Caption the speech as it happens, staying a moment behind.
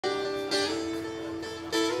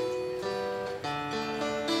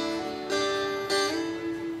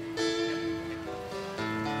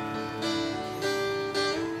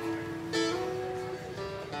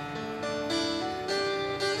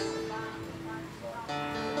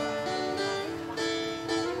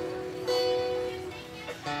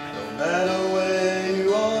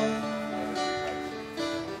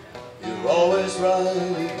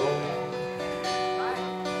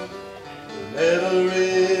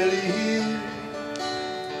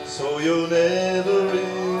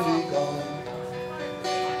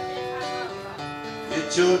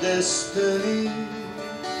It's your destiny,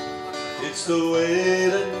 it's the way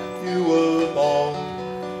that you were born,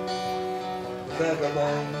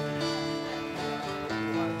 vagabond.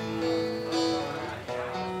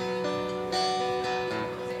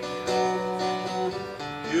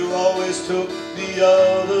 You always took the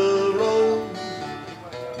other road,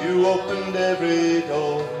 you opened every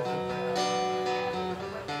door,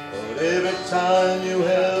 but every time you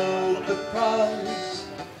held the prize,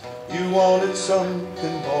 you wanted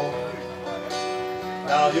something more.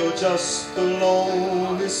 Now you're just a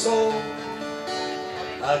lonely soul,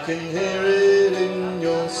 I can hear it in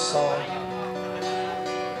your song.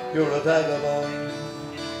 You're a vagabond.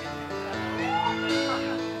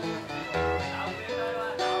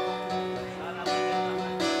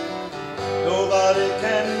 Nobody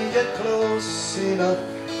can get close enough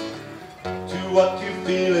to what you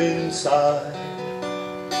feel inside,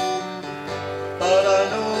 but I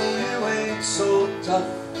know you ain't so tough,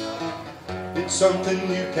 it's something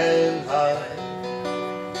you can't hide.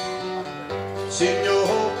 It's in your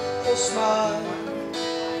hopeful smile,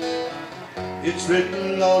 it's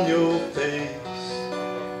written on your face,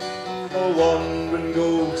 a wandering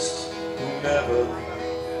ghost who never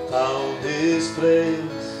found his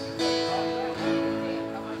place.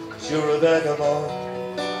 You're a vagabond.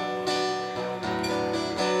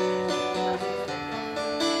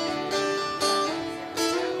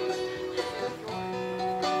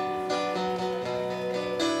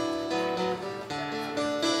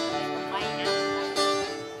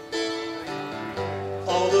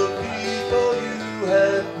 All the people you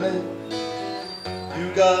have met, you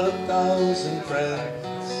got 1,000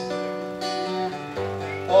 friends.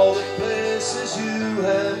 All the places you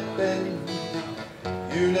have been,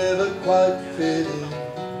 you never quite fit in.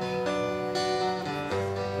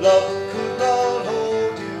 Love could not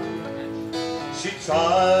hold you, she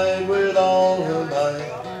tried with all her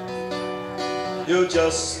might. You're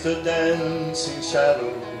just a dancing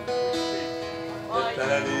shadow that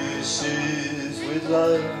vanishes with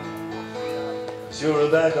light. You're a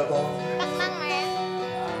vagabond.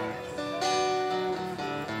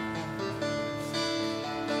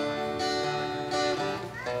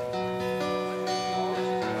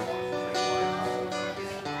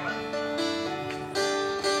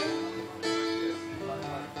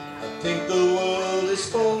 I think the world is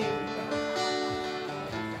full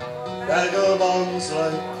vagabonds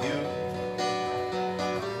like you,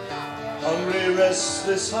 hungry,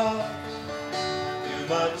 restless heart. You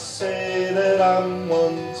might say that I'm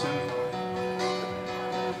one too.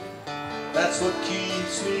 That's what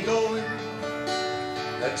keeps me going,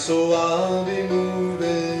 and so I'll be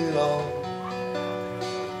moving on,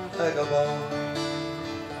 vagabond.